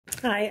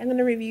Hi, I'm going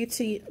to review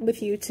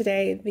with you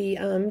today the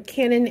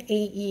Canon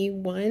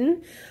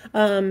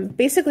AE1.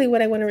 Basically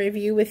what I want to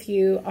review with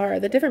you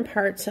are the different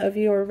parts of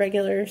your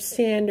regular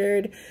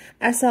standard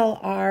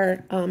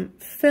SLR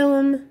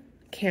film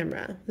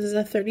camera. This is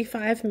a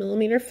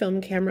 35mm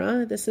film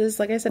camera. This is,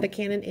 like I said, a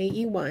Canon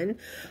AE1,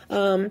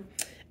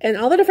 and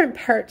all the different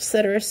parts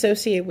that are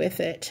associated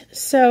with it.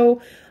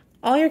 So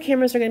all your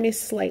cameras are going to be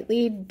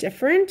slightly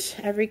different.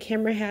 Every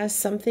camera has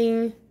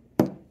something,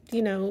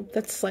 you know,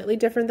 that's slightly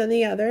different than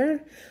the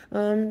other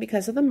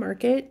because of the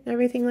market,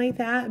 everything like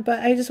that.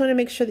 But I just want to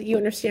make sure that you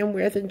understand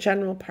where the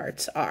general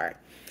parts are.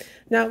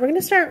 Now we're going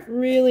to start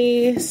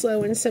really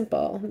slow and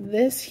simple.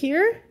 This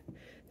here,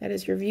 that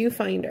is your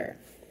viewfinder.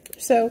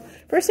 So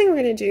first thing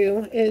we're going to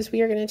do is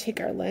we are going to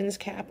take our lens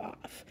cap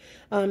off.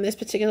 This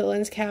particular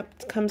lens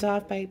cap comes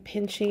off by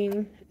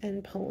pinching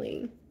and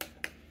pulling.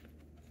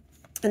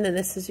 And then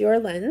this is your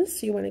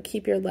lens. You want to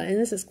keep your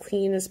lens as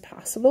clean as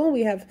possible.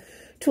 We have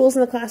tools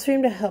in the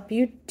classroom to help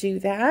you do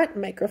that.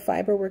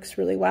 Microfiber works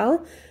really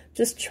well.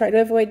 Just try to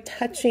avoid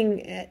touching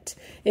it.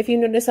 If you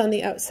notice on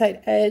the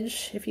outside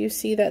edge, if you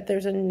see that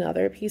there's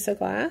another piece of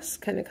glass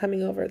kind of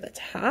coming over the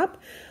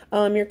top,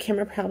 your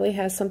camera probably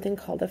has something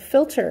called a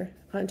filter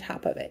on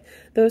top of it.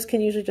 Those can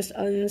usually just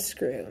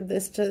unscrew.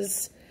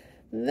 This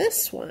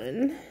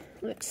one,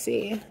 let's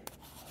see,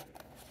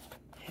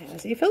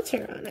 has a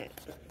filter on it.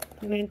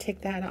 I'm going to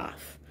take that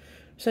off.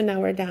 So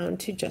now we're down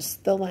to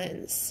just the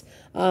lens.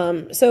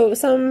 So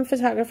some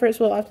photographers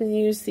will often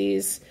use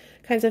these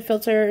kinds of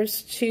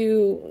filters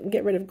to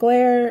get rid of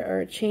glare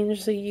or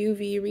change the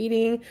UV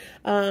reading.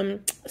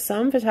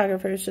 Some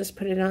photographers just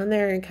put it on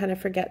there and kind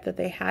of forget that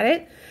they had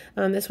it.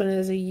 This one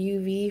is a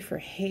UV for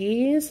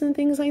haze and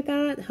things like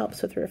that. It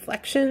helps with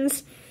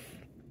reflections.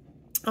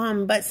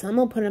 But some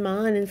will put them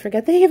on and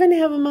forget they even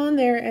have them on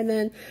there. And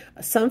then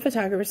some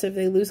photographers, if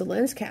they lose a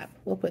lens cap,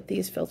 will put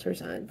these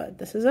filters on. But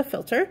this is a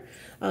filter.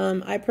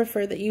 I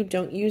prefer that you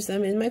don't use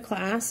them in my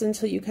class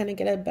until you kind of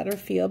get a better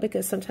feel,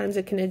 because sometimes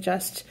it can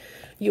adjust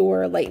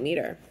your light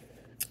meter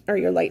or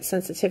your light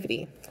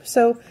sensitivity.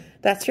 So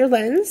that's your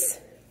lens.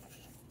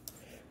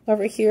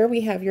 Over here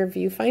we have your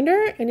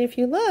viewfinder. And if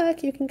you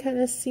look, you can kind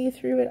of see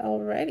through it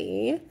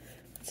already.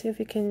 Let's see if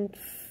we can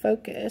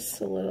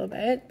focus a little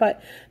bit,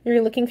 but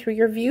you're looking through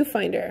your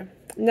viewfinder.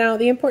 Now,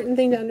 the important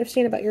thing to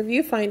understand about your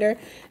viewfinder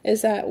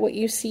is that what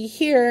you see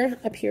here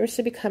appears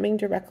to be coming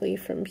directly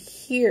from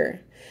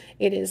here.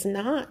 It is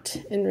not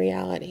in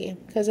reality,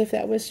 because if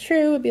that was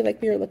true, it would be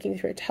like we were looking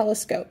through a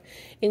telescope.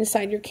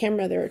 Inside your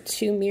camera, there are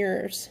two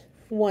mirrors.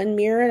 One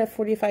mirror at a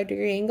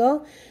 45-degree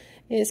angle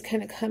is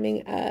kind of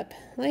coming up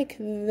like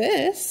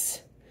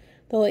this.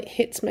 The light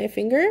hits my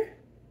finger.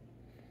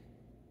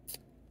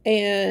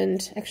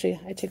 And actually,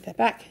 I take that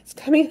back. It's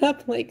coming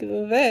up like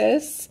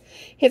this,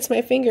 hits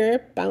my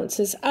finger,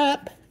 bounces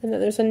up, and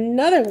then there's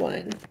another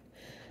one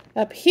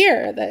up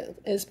here that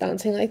is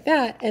bouncing like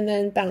that, and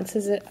then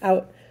bounces it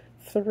out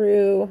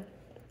through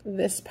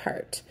this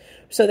part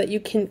so that you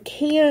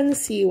can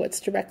see what's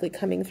directly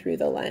coming through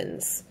the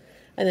lens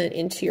and then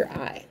into your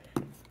eye.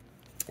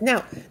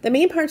 Now, the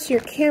main parts of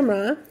your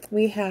camera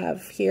we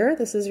have here.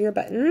 This is your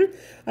button,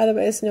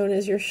 otherwise known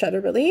as your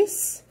shutter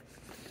release.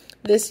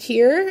 This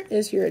here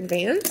is your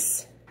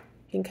advance.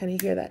 You can kind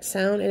of hear that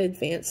sound. It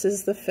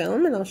advances the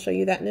film, and I'll show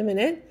you that in a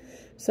minute.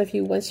 So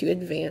once you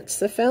advance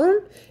the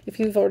film, if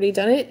you've already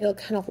done it, it'll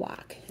kind of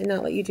lock and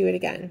not let you do it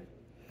again.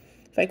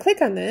 If I click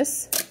on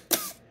this,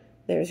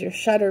 there's your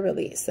shutter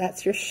release.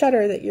 That's your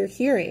shutter that you're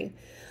hearing.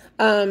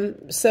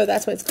 So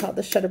that's why it's called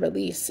the shutter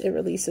release. It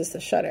releases the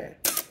shutter.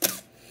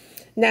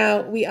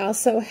 Now, we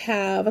also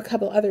have a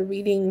couple other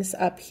readings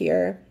up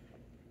here.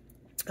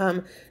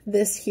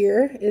 This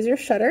here is your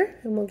shutter,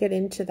 and we'll get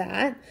into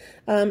that.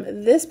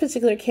 This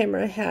particular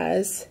camera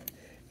has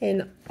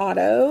an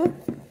auto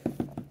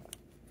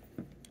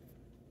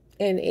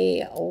and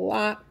a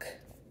lock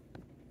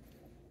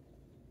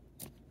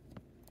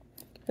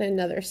and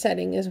another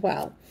setting as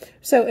well.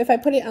 So if I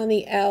put it on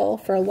the L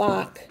for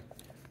lock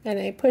and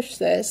I push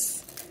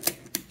this,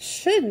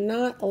 should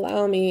not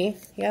allow me,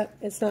 yep,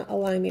 it's not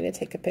allowing me to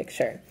take a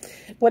picture.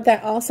 What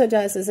that also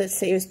does is it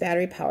saves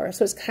battery power,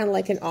 so it's kind of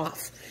like an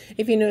off.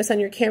 If you notice on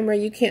your camera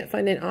you can't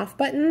find an off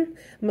button,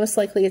 most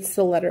likely it's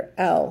the letter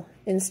L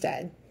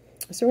instead.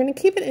 So we're going to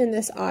keep it in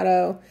this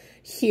auto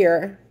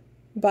here,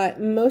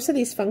 but most of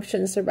these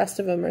functions, the rest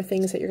of them, are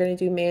things that you're going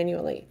to do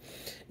manually.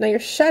 Now your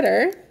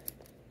shutter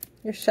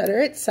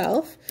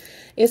itself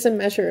is a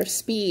measure of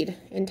speed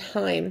and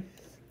time.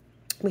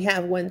 We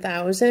have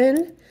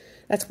 1,000.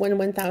 That's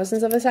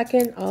 1/1000th of a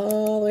second,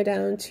 all the way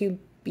down to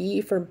B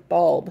for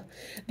bulb.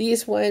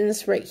 These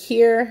ones right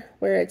here,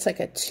 where it's like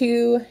a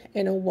 2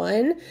 and a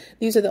 1,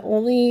 these are the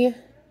only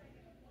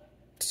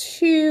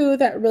two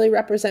that really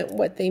represent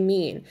what they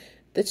mean.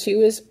 The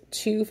 2 is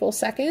 2 full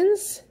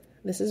seconds.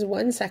 This is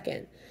 1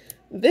 second.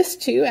 This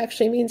 2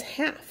 actually means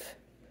half.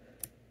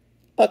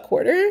 A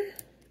quarter,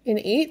 an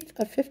eighth,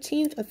 a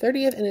 15th, a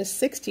 30th, and a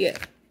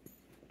 60th.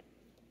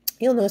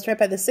 You'll notice right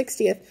by the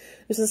 60th,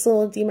 there's this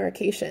little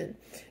demarcation.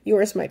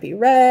 Yours might be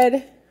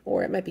red,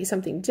 or it might be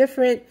something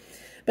different.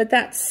 But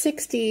that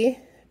 60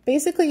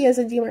 basically is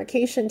a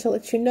demarcation to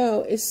let you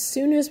know as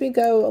soon as we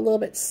go a little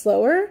bit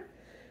slower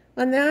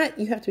on that,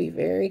 you have to be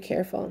very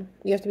careful.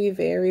 You have to be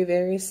very,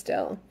 very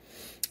still.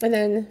 And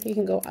then you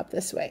can go up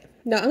this way.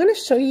 Now I'm going to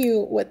show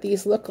you what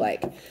these look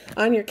like.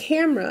 On your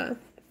camera,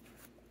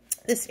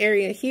 this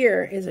area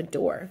here is a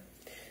door.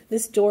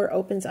 This door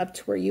opens up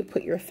to where you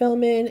put your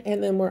film in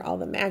and then where all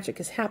the magic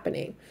is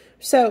happening.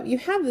 So you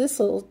have this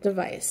little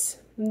device.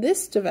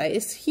 This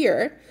device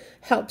here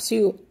helps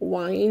you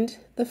wind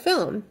the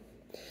film.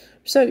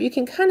 So you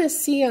can kind of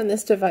see on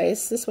this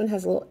device, this one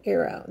has a little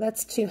arrow.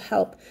 That's to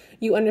help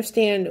you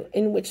understand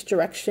in which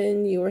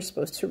direction you are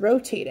supposed to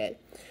rotate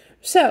it.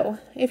 So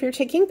if you're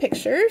taking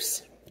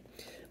pictures,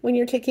 when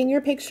you're taking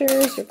your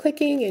pictures, you're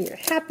clicking and you're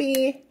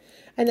happy,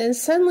 and then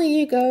suddenly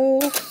you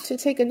go to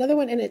take another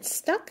one and it's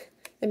stuck,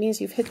 that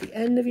means you've hit the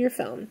end of your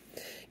film.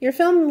 Your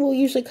film will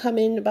usually come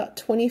in about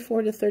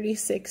 24 to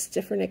 36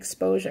 different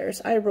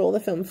exposures. I roll the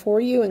film for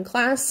you in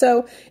class,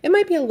 so it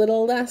might be a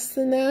little less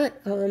than that.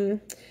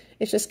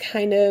 It's just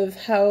kind of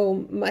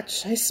how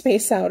much I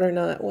space out or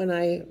not when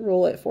I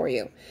roll it for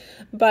you.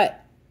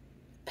 But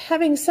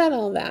having said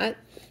all that,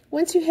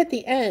 once you hit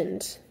the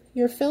end,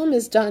 your film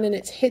is done and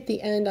it's hit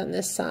the end on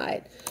this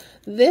side.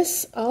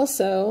 This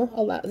also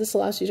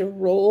allows you to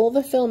roll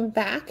the film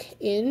back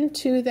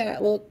into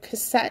that little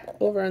cassette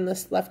over on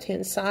this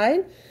left-hand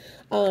side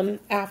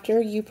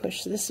after you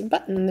push this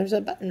button. There's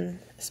a button,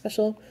 a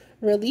special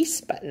release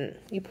button.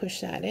 You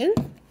push that in.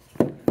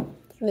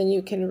 And then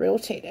you can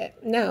rotate it.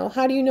 Now,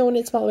 how do you know when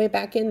it's all the way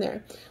back in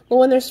there? Well,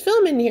 when there's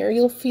film in here,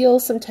 you'll feel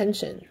some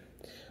tension.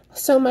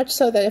 So much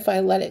so that if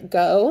I let it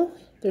go,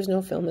 there's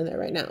no film in there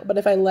right now, but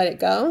if I let it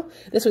go,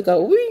 this would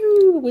go,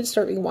 woo, would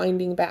start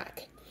rewinding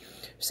back.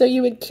 So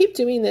you would keep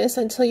doing this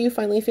until you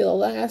finally feel a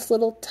last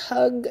little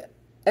tug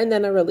and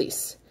then a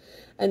release.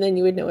 And then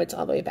you would know it's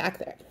all the way back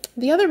there.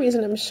 The other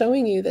reason I'm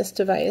showing you this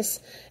device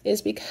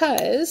is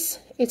because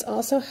it's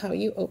also how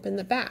you open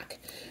the back.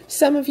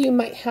 Some of you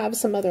might have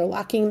some other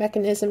locking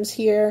mechanisms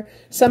here.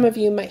 Some of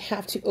you might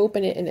have to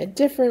open it in a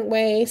different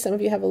way. Some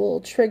of you have a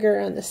little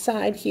trigger on the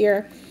side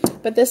here,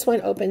 but this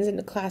one opens in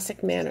the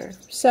classic manner.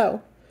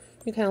 So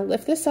you kind of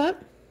lift this up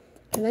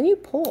and then you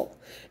pull.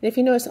 And if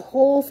you notice, the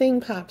whole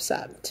thing pops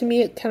up. To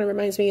me, it kind of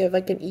reminds me of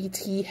like an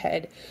ET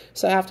head.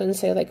 So I often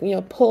say, like, you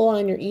know, pull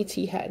on your ET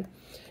head.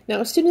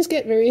 Now, students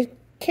get very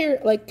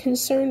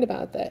concerned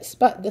about this,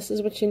 but this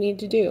is what you need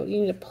to do.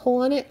 You need to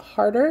pull on it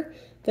harder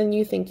than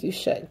you think you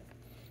should.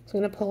 So I'm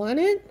going to pull on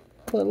it,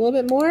 pull it a little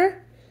bit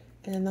more,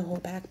 and then the whole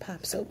back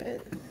pops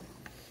open.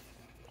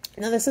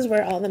 Now this is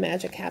where all the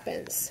magic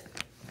happens.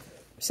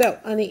 So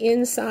on the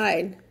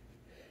inside,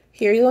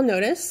 here you'll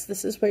notice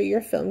this is where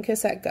your film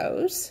cassette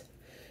goes.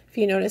 If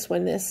you notice,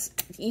 when this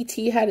ET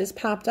head is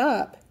popped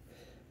up,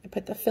 I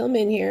put the film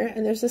in here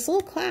and there's this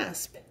little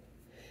clasp.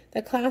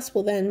 The clasp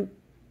will then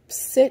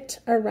sit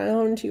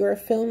around your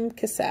film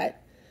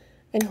cassette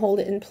and hold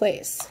it in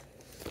place.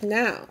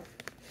 Now,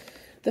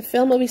 the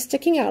film will be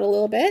sticking out a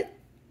little bit.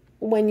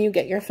 When you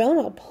get your film,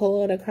 I'll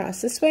pull it across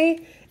this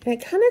way and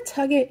I kind of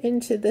tug it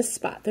into this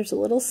spot. There's a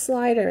little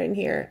slider in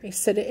here. I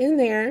sit it in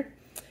there,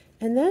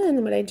 and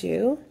then what I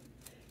do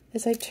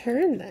is I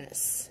turn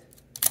this.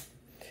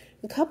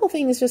 A couple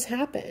things just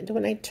happened.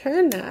 When I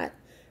turn that,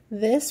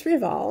 this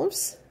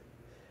revolves.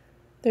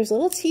 There's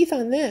little teeth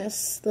on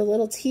this. The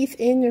little teeth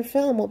in your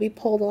film will be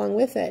pulled along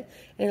with it,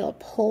 and it'll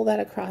pull that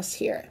across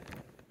here.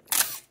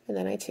 And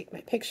then I take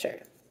my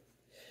picture.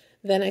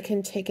 Then I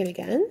can take it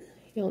again.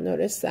 You'll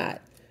notice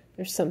that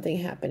there's something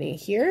happening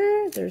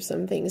here. There's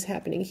some things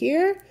happening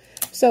here.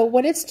 So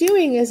what it's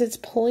doing is it's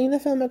pulling the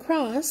film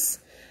across,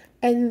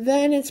 and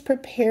then it's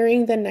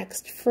preparing the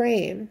next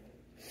frame.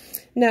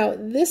 Now,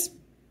 this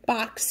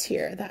box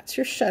here, that's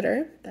your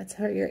shutter. That's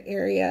how your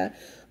area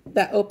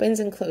that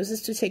opens and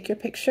closes to take your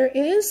picture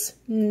is.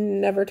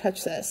 Never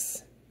touch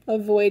this.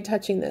 Avoid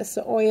touching this.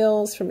 The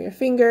oils from your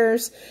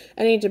fingers,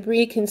 any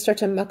debris can start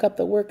to muck up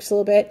the works a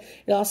little bit.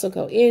 It'll also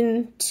go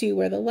into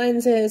where the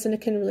lens is, and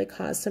it can really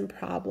cause some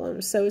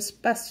problems. So it's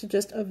best to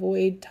just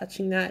avoid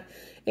touching that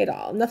at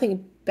all.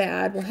 Nothing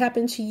bad will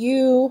happen to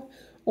you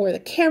or the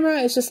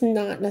camera. It's just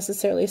not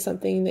necessarily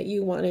something that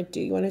you want to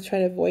do. You want to try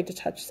to avoid to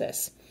touch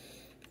this.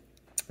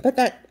 But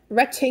that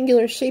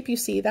rectangular shape you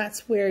see,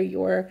 that's where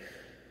your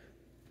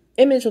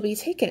image will be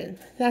taken.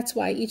 That's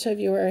why each of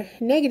your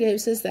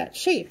negatives is that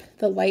shape.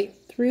 The light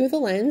through the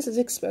lens is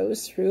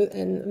exposed through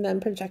and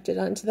then projected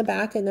onto the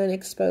back and then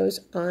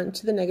exposed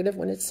onto the negative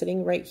when it's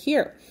sitting right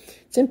here.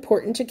 It's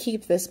important to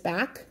keep this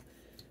back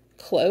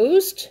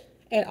closed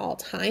at all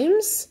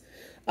times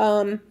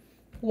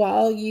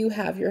while you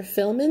have your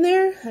film in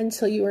there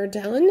until you are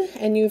done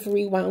and you've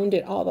rewound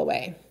it all the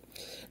way.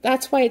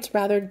 That's why it's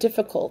rather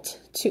difficult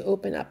to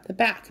open up the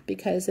back,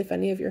 because if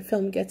any of your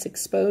film gets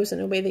exposed in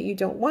a way that you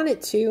don't want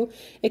it to,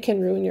 it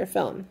can ruin your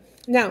film.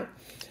 Now,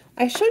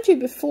 I showed you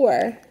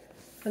before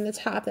on the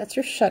top, that's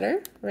your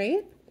shutter,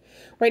 right?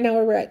 Right now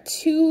we're at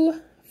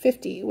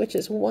 250, which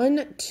is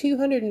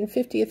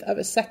 1/250th of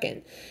a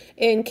second.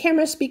 In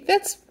camera speak,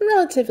 that's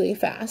relatively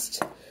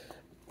fast.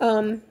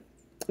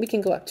 we can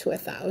go up to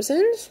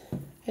 1,000.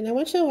 And I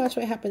want you to watch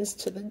what happens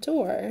to the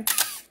door.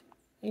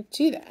 I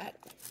do that.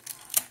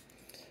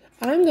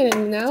 I'm going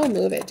to now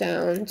move it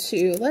down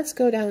to, let's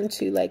go down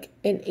to like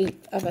 1/8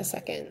 of a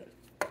second.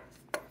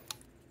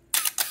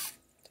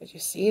 Did you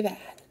see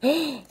that?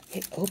 Oh,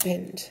 it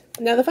opened.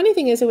 Now the funny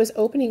thing is it was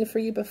opening for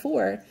you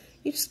before.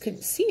 You just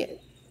couldn't see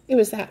it. It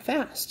was that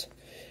fast.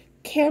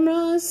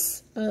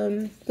 Cameras,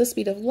 the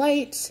speed of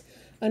light,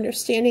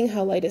 understanding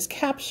how light is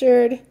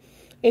captured.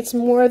 It's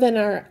more than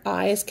our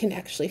eyes can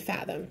actually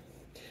fathom.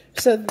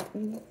 So,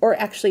 or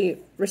actually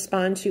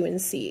respond to and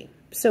see.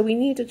 So we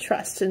need to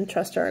trust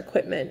our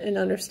equipment and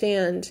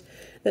understand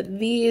that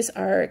these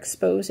are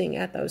exposing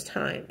at those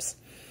times.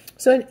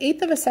 So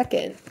 1/8 of a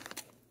second,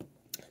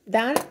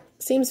 that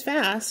seems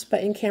fast,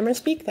 but in camera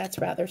speak, that's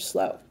rather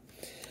slow.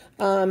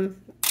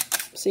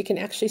 So you can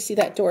actually see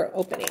that door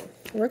opening.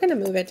 We're going to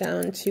move it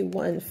down to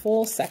 1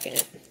 full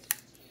second.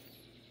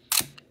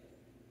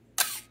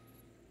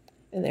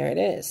 And there it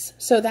is.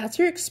 So that's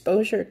your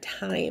exposure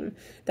time.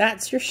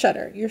 That's your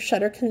shutter. Your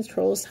shutter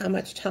controls how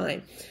much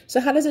time. So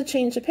how does it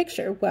change the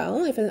picture?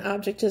 Well, if an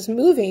object is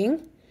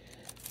moving,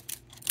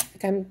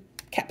 like I'm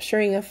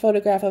capturing a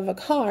photograph of a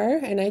car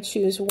and I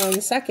choose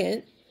 1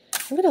 second,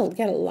 I'm going to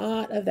get a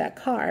lot of that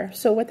car.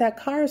 So what that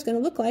car is going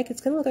to look like, it's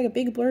going to look like a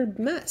big blurred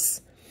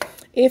mess.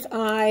 If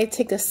I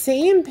take the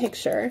same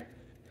picture,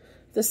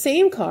 the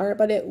same car,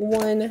 but at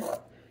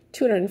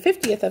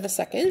 1/250th of a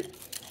second,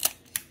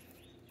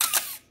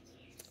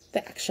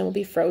 the action will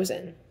be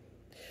frozen.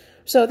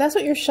 So that's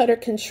what your shutter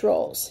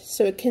controls.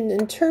 So it can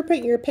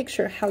interpret your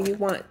picture how you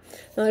want.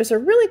 Now there's a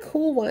really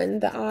cool one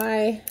that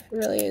I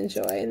really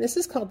enjoy, and this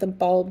is called the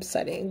bulb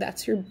setting.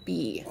 That's your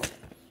B.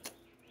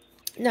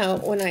 Now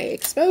when I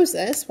expose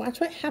this, watch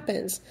what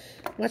happens.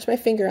 Watch my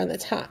finger on the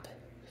top.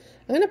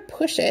 I'm going to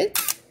push it.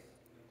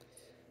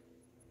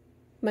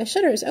 My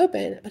shutter is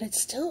open, but it's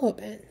still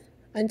open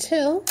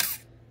until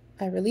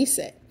I release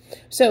it.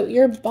 So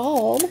your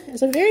bulb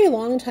is a very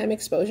long time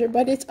exposure,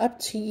 but it's up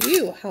to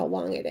you how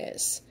long it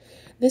is.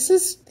 This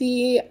is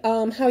the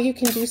how you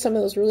can do some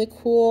of those really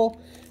cool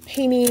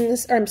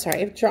paintings, or I'm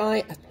sorry,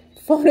 drawing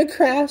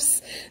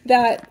photographs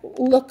that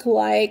look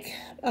like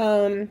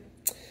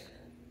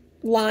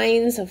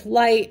lines of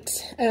light.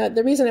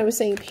 The reason I was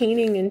saying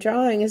painting and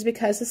drawing is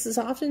because this is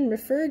often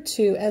referred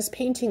to as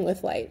painting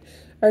with light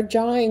or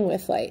drawing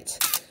with light.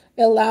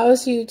 It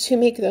allows you to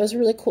make those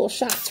really cool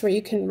shots where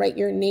you can write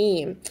your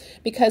name,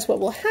 because what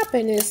will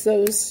happen is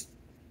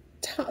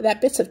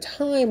that bits of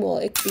time will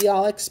be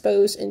all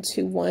exposed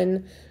into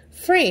one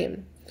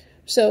frame.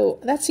 So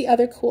that's the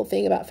other cool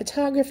thing about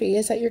photography,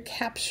 is that you're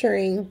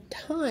capturing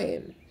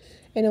time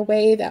in a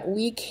way that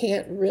we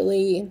can't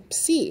really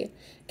see. It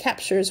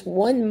captures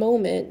one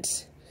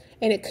moment,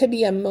 and it could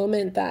be a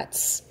moment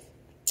that's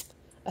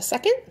a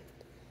second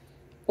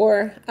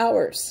or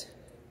hours,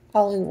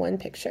 all in one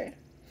picture.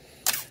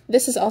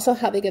 This is also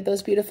how they get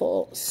those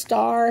beautiful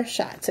star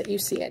shots that you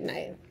see at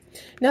night.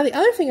 Now the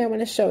other thing I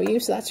want to show you,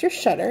 so that's your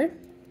shutter,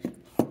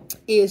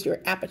 is your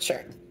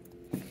aperture.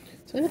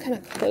 So I'm going to kind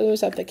of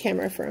close up the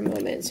camera for a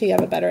moment so you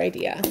have a better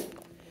idea.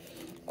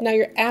 Now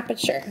your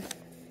aperture.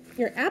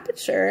 Your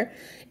aperture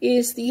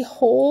is the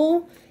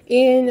hole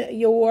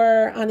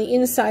on the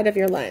inside of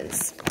your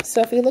lens.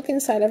 So if we look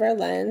inside of our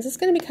lens, it's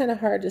going to be kind of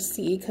hard to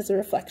see because of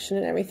reflection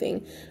and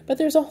everything, but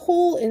there's a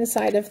hole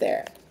inside of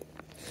there.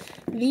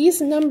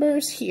 These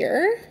numbers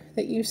here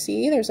that you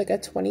see, there's like a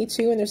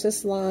 22 and there's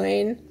this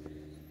line,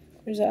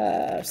 there's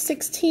a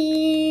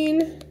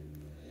 16,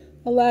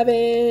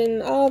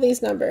 11, all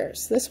these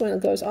numbers. This one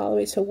goes all the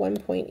way to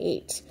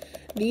 1.8.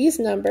 These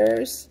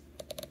numbers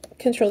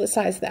control the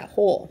size of that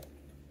hole.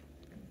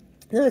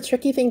 Now the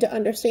tricky thing to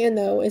understand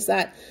though is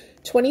that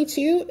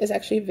 22 is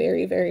actually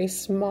very, very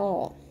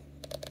small.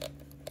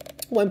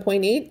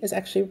 1.8 is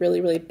actually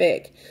really, really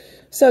big.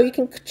 So you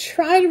can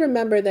try to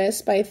remember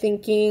this by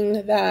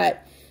thinking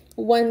that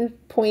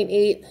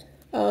 1.8,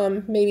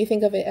 maybe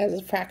think of it as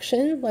a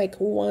fraction, like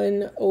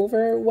 1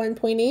 over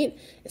 1.8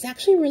 is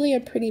actually really a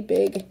pretty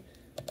big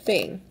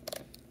thing.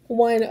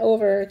 1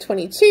 over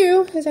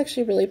 22 is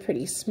actually really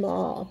pretty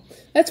small.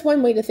 That's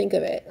one way to think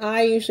of it.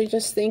 I usually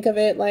just think of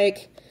it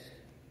like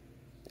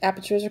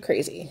apertures are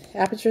crazy.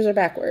 Apertures are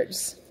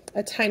backwards.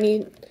 A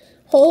tiny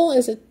hole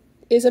is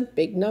a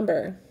big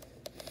number.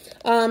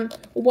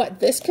 What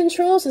this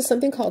controls is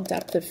something called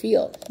depth of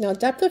field. Now,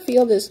 depth of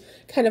field is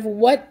kind of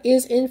what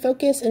is in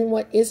focus and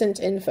what isn't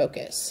in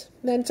focus.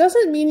 That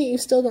doesn't mean that you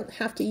still don't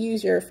have to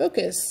use your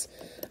focus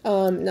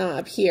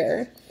knob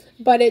here,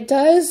 but it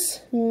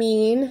does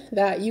mean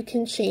that you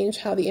can change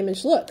how the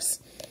image looks.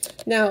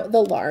 Now,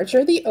 the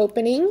larger the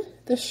opening,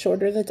 the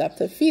shorter the depth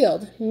of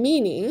field,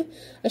 meaning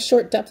a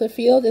short depth of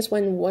field is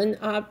when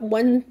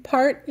one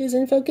part is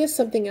in focus,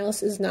 something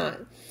else is not.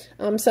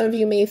 Some of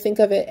you may think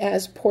of it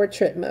as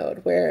portrait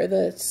mode, where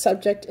the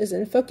subject is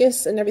in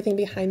focus and everything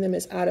behind them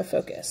is out of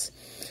focus.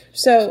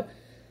 So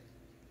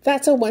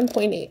that's a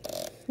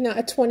 1.8. Now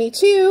a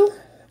 22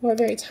 or a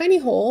very tiny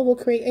hole will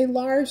create a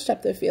large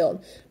depth of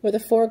field where the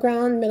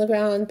foreground, middle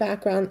ground,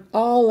 background,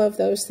 all of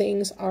those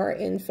things are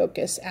in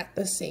focus at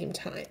the same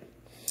time.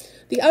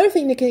 The other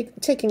thing to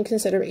take in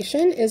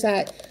consideration is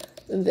that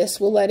this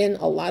will let in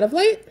a lot of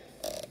light.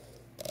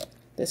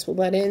 This will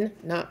let in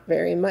not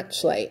very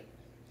much light.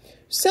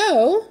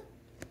 So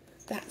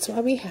that's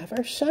why we have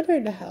our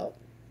shutter to help.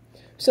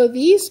 So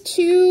these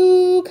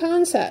two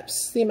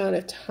concepts, the amount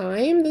of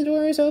time the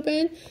door is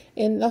open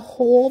and the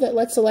hole that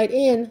lets the light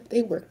in,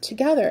 they work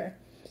together.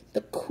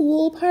 The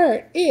cool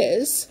part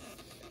is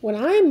when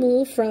I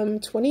move from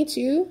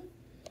 22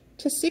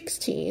 to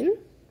 16,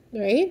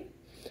 right,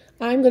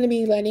 I'm going to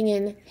be letting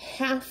in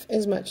half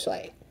as much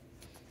light.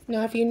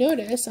 Now if you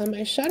notice on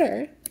my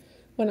shutter,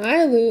 when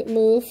I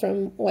move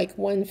from like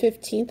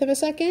 1/15 of a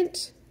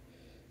second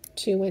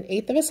to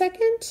 1/8 of a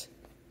second,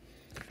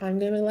 I'm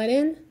going to let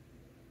in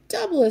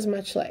double as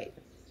much light.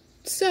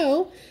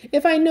 So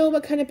if I know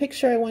what kind of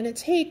picture I want to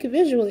take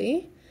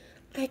visually,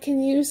 I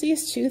can use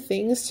these two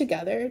things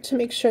together to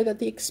make sure that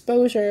the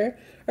exposure,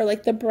 or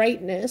like the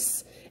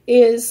brightness,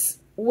 is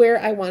where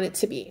I want it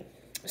to be.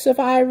 So if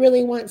I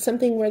really want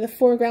something where the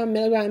foreground,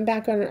 middle ground, and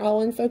background are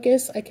all in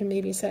focus, I can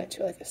maybe set it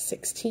to like a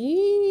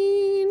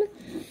 16,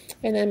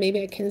 and then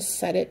maybe I can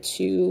set it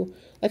to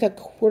like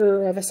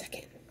 1/4 of a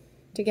second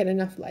to get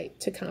enough light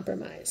to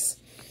compromise.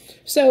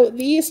 So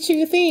these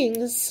two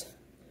things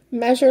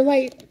measure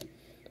light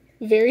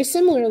very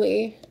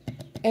similarly,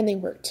 and they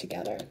work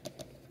together.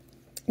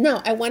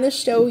 Now, I want to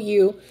show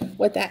you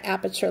what that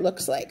aperture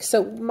looks like.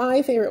 So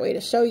my favorite way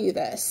to show you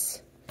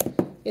this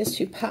is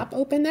to pop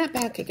open that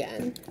back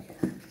again.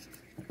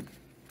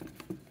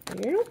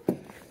 Here.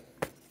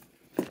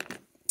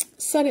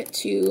 Set it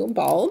to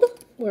bulb,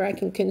 where I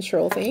can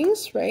control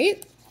things,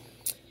 right?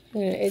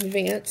 I'm going to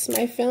advance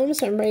my film,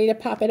 so I'm ready to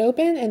pop it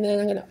open, and then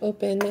I'm going to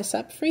open this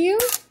up for you.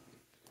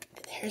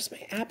 There's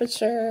my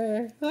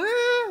aperture.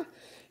 Ah,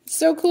 it's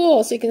so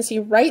cool. So you can see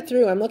right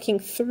through. I'm looking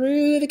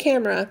through the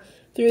camera,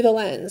 through the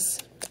lens,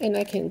 and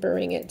I can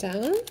bring it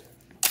down.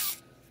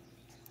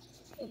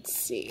 Let's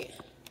see.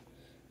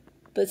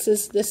 This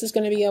is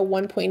going to be a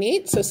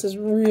 1.8, so this is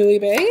really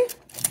big.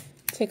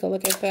 Take a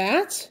look at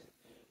that.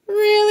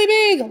 Really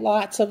big.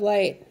 Lots of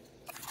light.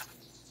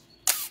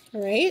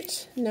 All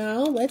right.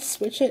 Now let's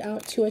switch it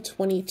out to a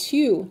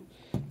 22.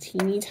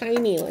 Teeny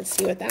tiny. Let's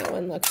see what that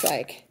one looks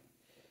like.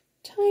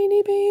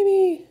 Tiny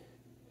baby.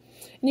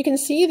 And you can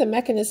see the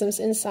mechanisms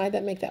inside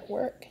that make that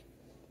work.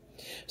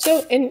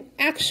 So in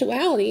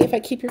actuality, if I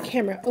keep your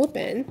camera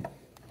open,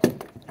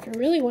 if you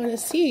really want to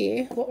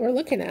see what we're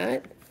looking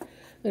at,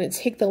 I'm going to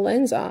take the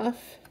lens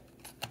off.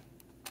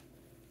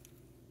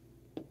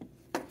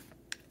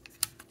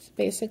 It's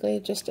basically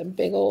just a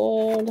big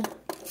old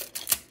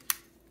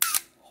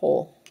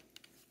hole.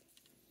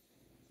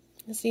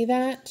 You see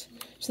that?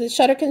 So the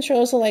shutter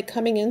controls the light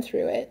coming in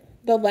through it.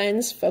 The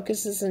lens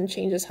focuses and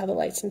changes how the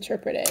light's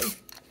interpreted.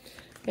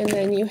 And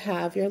then you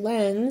have your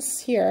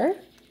lens here.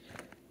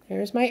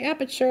 There's my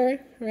aperture,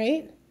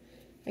 right?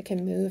 I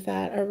can move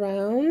that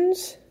around.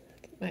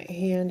 Get my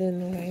hand in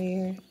the way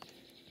here.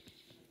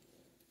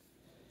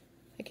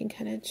 I can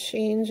kind of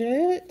change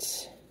it.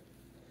 It's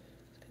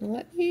gonna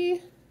let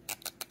me.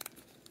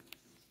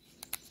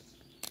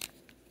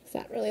 It's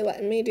not really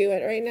letting me do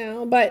it right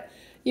now, but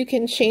you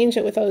can change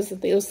it with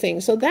those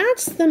things. So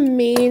that's the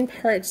main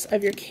parts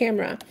of your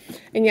camera.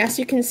 And yes,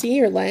 you can see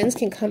your lens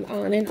can come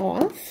on and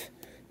off.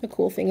 The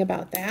cool thing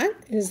about that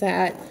is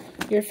that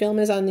your film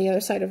is on the other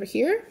side over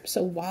here.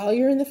 So while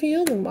you're in the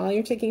field and while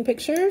you're taking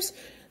pictures,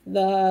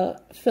 the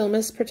film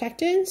is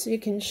protected. So you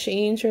can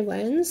change your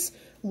lens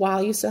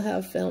while you still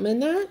have film in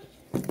that.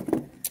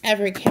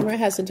 Every camera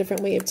has a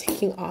different way of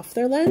taking off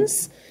their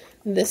lens.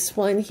 This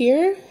one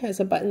here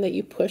has a button that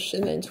you push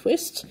and then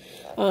twist.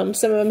 Some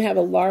of them have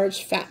a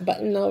large fat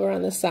button over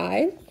on the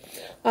side.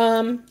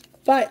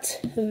 But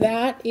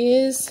that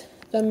is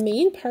the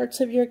main parts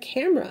of your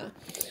camera.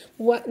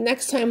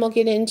 Next time we'll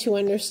get into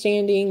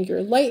understanding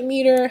your light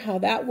meter, how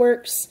that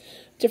works,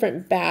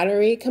 different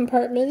battery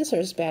compartments.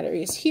 There's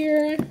batteries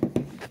here.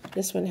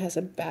 This one has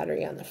a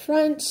battery on the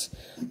front,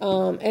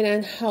 and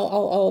then how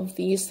all of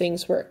these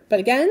things work. But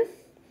again,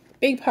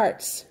 big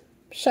parts: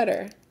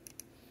 shutter,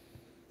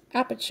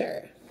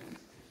 aperture,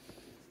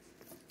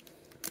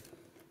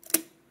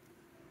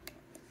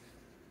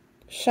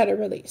 shutter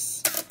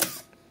release.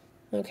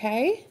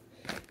 Okay,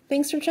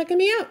 thanks for checking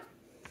me out.